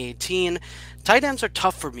 2018. Tight ends are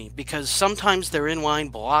tough for me because sometimes they're in line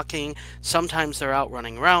blocking, sometimes they're out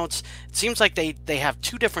running routes. It seems like they have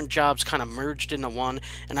two different jobs kind of merged into one,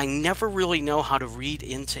 and I never really know how to read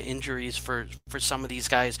into injuries for some of these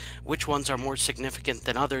guys, which ones are more significant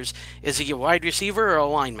than others. Is he a wide receiver or a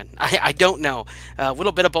lineman? I don't know. A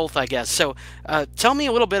little bit of both, I guess. So tell me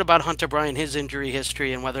a little bit about Hunter Bryant, his injury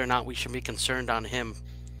history, and whether or not we should be concerned on him.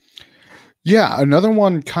 Yeah, another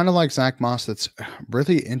one kind of like Zach Moss that's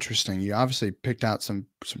really interesting. You obviously picked out some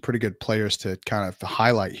pretty good players to kind of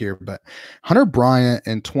highlight here, but Hunter Bryant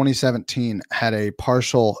in 2017 had a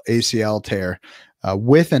partial ACL tear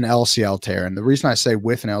with an LCL tear. And the reason I say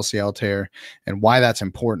with an LCL tear and why that's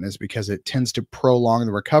important is because it tends to prolong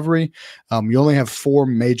the recovery. You only have 4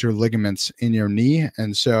 major ligaments in your knee,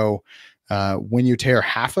 and so when you tear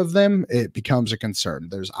half of them, it becomes a concern.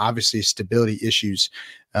 There's obviously stability issues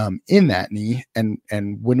in that knee. And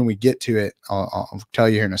when we get to it, I'll tell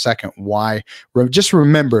you here in a second why. Just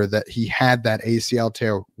remember that he had that ACL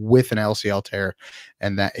tear with an LCL tear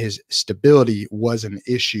and that his stability was an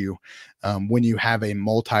issue when you have a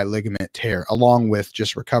multi-ligament tear, along with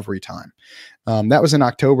just recovery time. That was in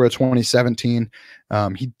October of 2017.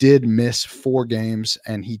 He did miss 4 games,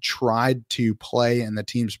 and he tried to play in the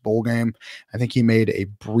team's bowl game. I think he made a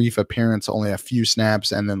brief appearance, only a few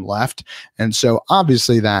snaps, and then left. And so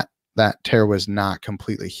obviously that that tear was not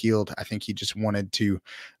completely healed. I think he just wanted to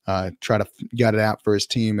try to gut it out for his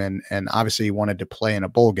team, and obviously he wanted to play in a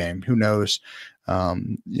bowl game. Who knows,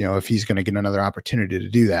 if he's going to get another opportunity to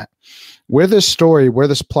do that. Where this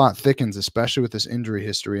plot thickens, especially with this injury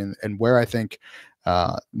history, and where I think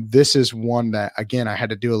this is one that, again, I had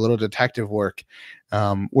to do a little detective work,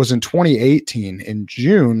 was in 2018 in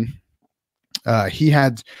June. He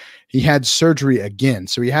had surgery again.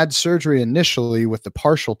 So he had surgery initially with the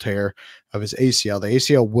partial tear of his ACL. The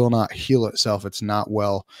ACL will not heal itself. It's not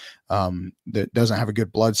well. It doesn't have a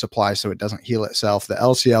good blood supply, so it doesn't heal itself. The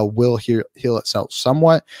LCL will heal itself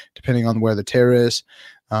somewhat, depending on where the tear is,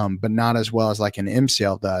 but not as well as like an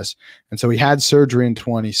MCL does. And so he had surgery in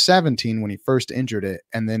 2017 when he first injured it.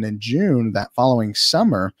 And then in June, that following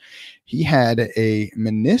summer, he had a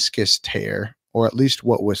meniscus tear, or at least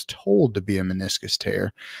what was told to be a meniscus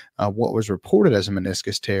tear, what was reported as a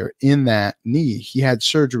meniscus tear in that knee. He had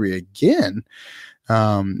surgery again.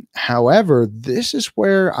 However, this is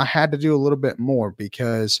where I had to do a little bit more,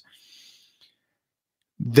 because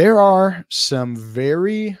there are some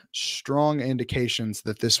very strong indications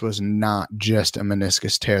that this was not just a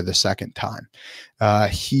meniscus tear the second time.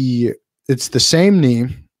 It's the same knee.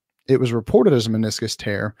 It was reported as a meniscus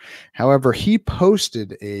tear. However, he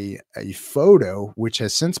posted a photo, which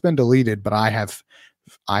has since been deleted, but I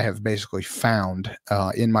have basically found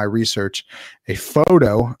in my research a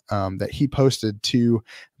photo that he posted to,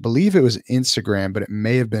 I believe it was Instagram, but it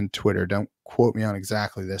may have been Twitter. Don't quote me on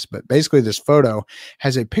exactly this, but basically this photo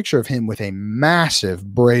has a picture of him with a massive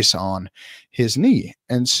brace on his knee.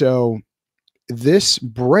 And so this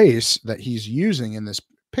brace that he's using in this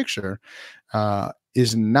picture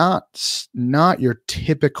is not your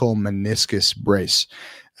typical meniscus brace.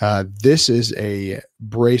 This is a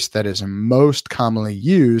brace that is most commonly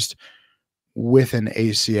used with an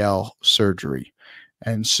ACL surgery.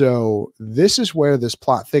 And so this is where this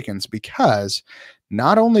plot thickens, because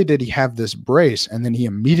not only did he have this brace and then he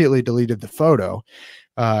immediately deleted the photo,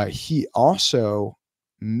 he also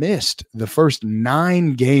missed the first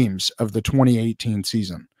 9 games of the 2018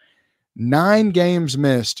 season. 9 games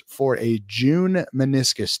missed for a June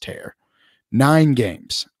meniscus tear. 9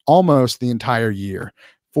 games, almost the entire year,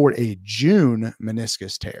 for a June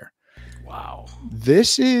meniscus tear. Wow.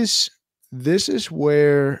 This is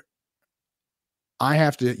where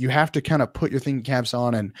you have to kind of put your thinking caps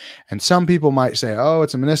on, and some people might say, oh,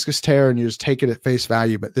 it's a meniscus tear, and you just take it at face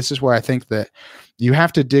value. But this is where I think that you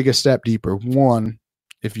have to dig a step deeper. One,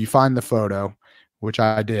 if you find the photo, which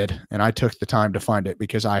I did, and I took the time to find it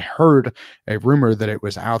because I heard a rumor that it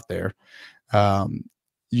was out there.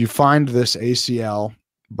 You find this ACL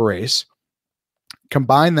brace,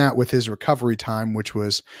 combine that with his recovery time, which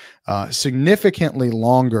was significantly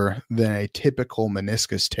longer than a typical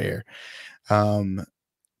meniscus tear.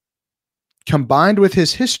 Combined with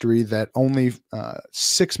his history that only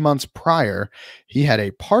 6 months prior, he had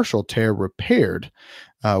a partial tear repaired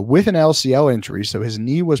with an LCL injury. So his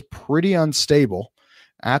knee was pretty unstable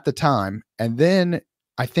at the time. And then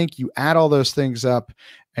I think you add all those things up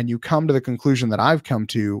and you come to the conclusion that I've come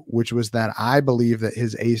to, which was that I believe that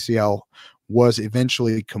his ACL was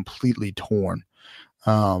eventually completely torn,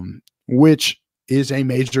 which is a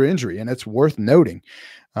major injury. And it's worth noting.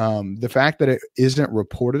 The fact that it isn't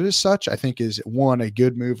reported as such, I think, is one, a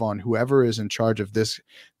good move on whoever is in charge of this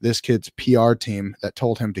kid's PR team that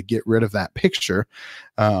told him to get rid of that picture.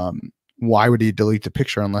 Why would he delete the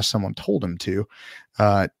picture unless someone told him to?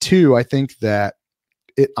 2, I think that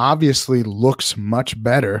it obviously looks much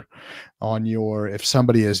better on if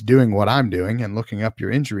somebody is doing what I'm doing and looking up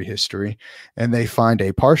your injury history and they find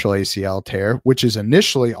a partial ACL tear, which is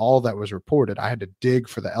initially all that was reported. I had to dig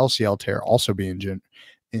for the LCL tear also being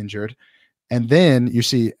injured. And then you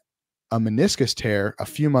see a meniscus tear a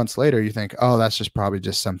few months later, you think, oh, that's probably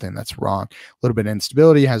just something that's wrong. A little bit of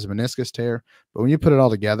instability, has a meniscus tear. But when you put it all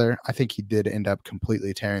together, I think he did end up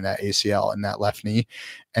completely tearing that ACL in that left knee.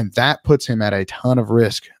 And that puts him at a ton of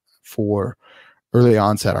risk for early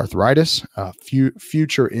onset arthritis,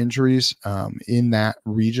 future injuries in that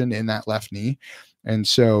region, in that left knee. And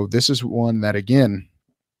so this is one that, again,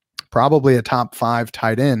 probably a top 5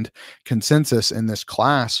 tight end consensus in this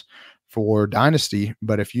class for Dynasty.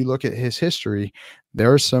 But if you look at his history,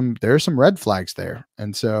 there are some red flags there.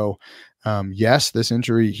 And so, yes, this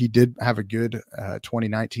injury, he did have a good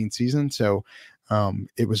 2019 season. So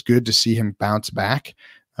it was good to see him bounce back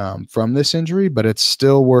from this injury, but it's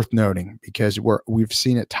still worth noting because we've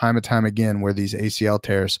seen it time and time again where these ACL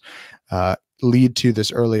tears lead to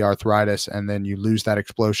this early arthritis, and then you lose that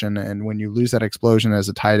explosion. And when you lose that explosion as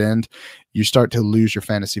a tight end, you start to lose your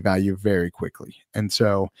fantasy value very quickly. And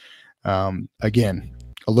so, again,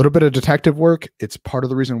 a little bit of detective work. It's part of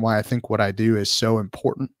the reason why I think what I do is so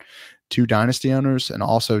important to dynasty owners and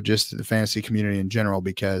also just the fantasy community in general,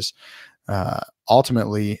 because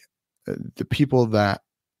ultimately the people that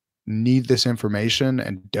need this information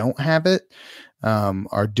and don't have it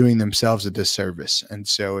are doing themselves a disservice. And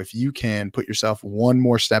so if you can put yourself one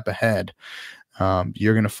more step ahead,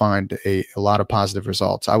 you're going to find a lot of positive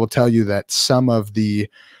results. I will tell you that some of the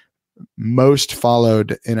most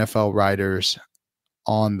followed NFL writers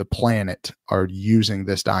on the planet are using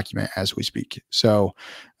this document as we speak. So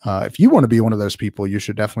if you want to be one of those people, you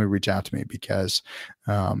should definitely reach out to me, because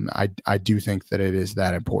I do think that it is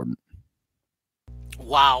that important.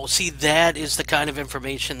 Wow. See, that is the kind of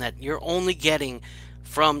information that you're only getting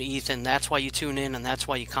from Ethan. That's why you tune in, and that's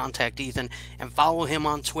why you contact Ethan and follow him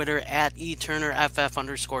on Twitter at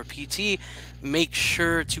eTurnerFF_PT. Make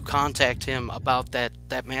sure to contact him about that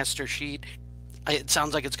master sheet. It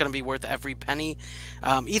sounds like it's going to be worth every penny.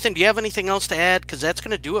 Ethan, do you have anything else to add? Because that's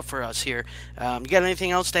going to do it for us here. You got anything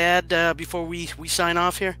else to add before we sign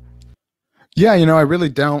off here? Yeah, I really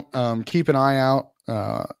don't. Keep an eye out.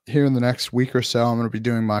 Here in the next week or so, I'm going to be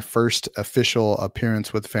doing my first official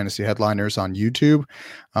appearance with Fantasy Headliners on YouTube.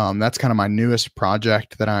 That's kind of my newest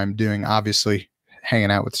project that I'm doing, obviously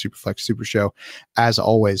hanging out with SuperFlex SuperShow as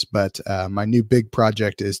always, but my new big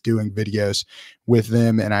project is doing videos with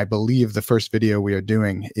them. And I believe the first video we are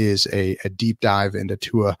doing is a deep dive into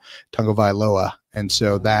Tua Tagovailoa. And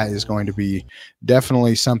so that is going to be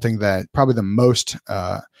definitely something that probably the most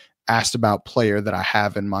asked about player that I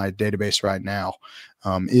have in my database right now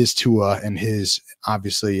is Tua and his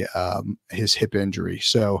hip injury.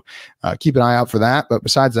 So keep an eye out for that. But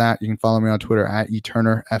besides that, you can follow me on Twitter at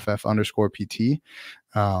eTurnerFF_PT.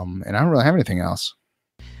 And I don't really have anything else.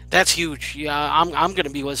 That's huge. Yeah, I'm going to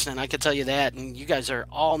be listening. I can tell you that. And you guys are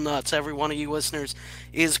all nuts. Every one of you listeners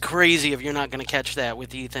is crazy if you're not going to catch that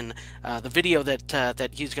with Ethan. The video that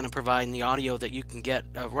he's going to provide and the audio that you can get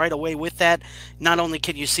right away with that. Not only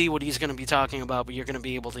can you see what he's going to be talking about, but you're going to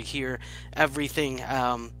be able to hear everything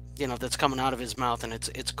that's coming out of his mouth, and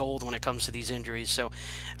it's gold when it comes to these injuries. So,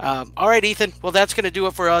 all right, Ethan. Well, that's going to do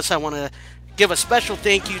it for us. I want to give a special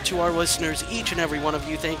thank you to our listeners, each and every one of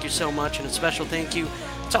you. Thank you so much, and a special thank you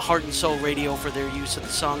to Heart and Soul Radio for their use of the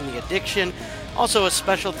song The Addiction. Also, a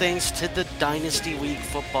special thanks to the Dynasty League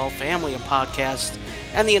Football family and podcast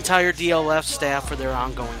and the entire DLF staff for their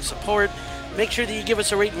ongoing support. Make sure that you give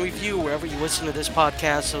us a rate and review wherever you listen to this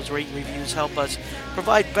podcast. Those rate and reviews help us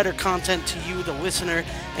provide better content to you, the listener,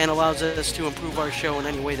 and allows us to improve our show in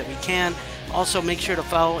any way that we can. Also, make sure to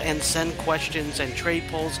follow and send questions and trade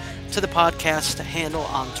polls to the podcast handle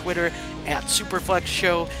on Twitter at SuperFlex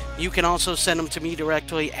Show. You can also send them to me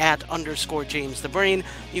directly at _JamesTheBrain.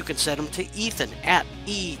 You can send them to Ethan at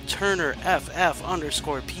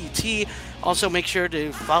eTurnerFF_PT. Also, make sure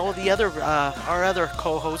to follow the our other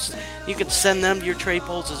co-hosts. You can send them your trade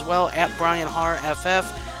polls as well at Brian Har FF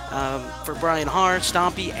for Brian Har,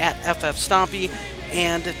 Stompy at FF Stompy,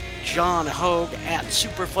 and John Hogue at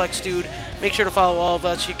SuperFlex Dude. Make sure to follow all of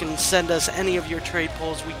us. You can send us any of your trade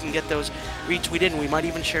polls. We can get those retweeted, and we might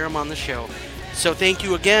even share them on the show. So thank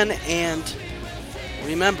you again, and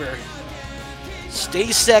remember,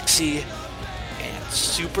 stay sexy and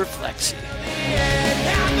super flexy.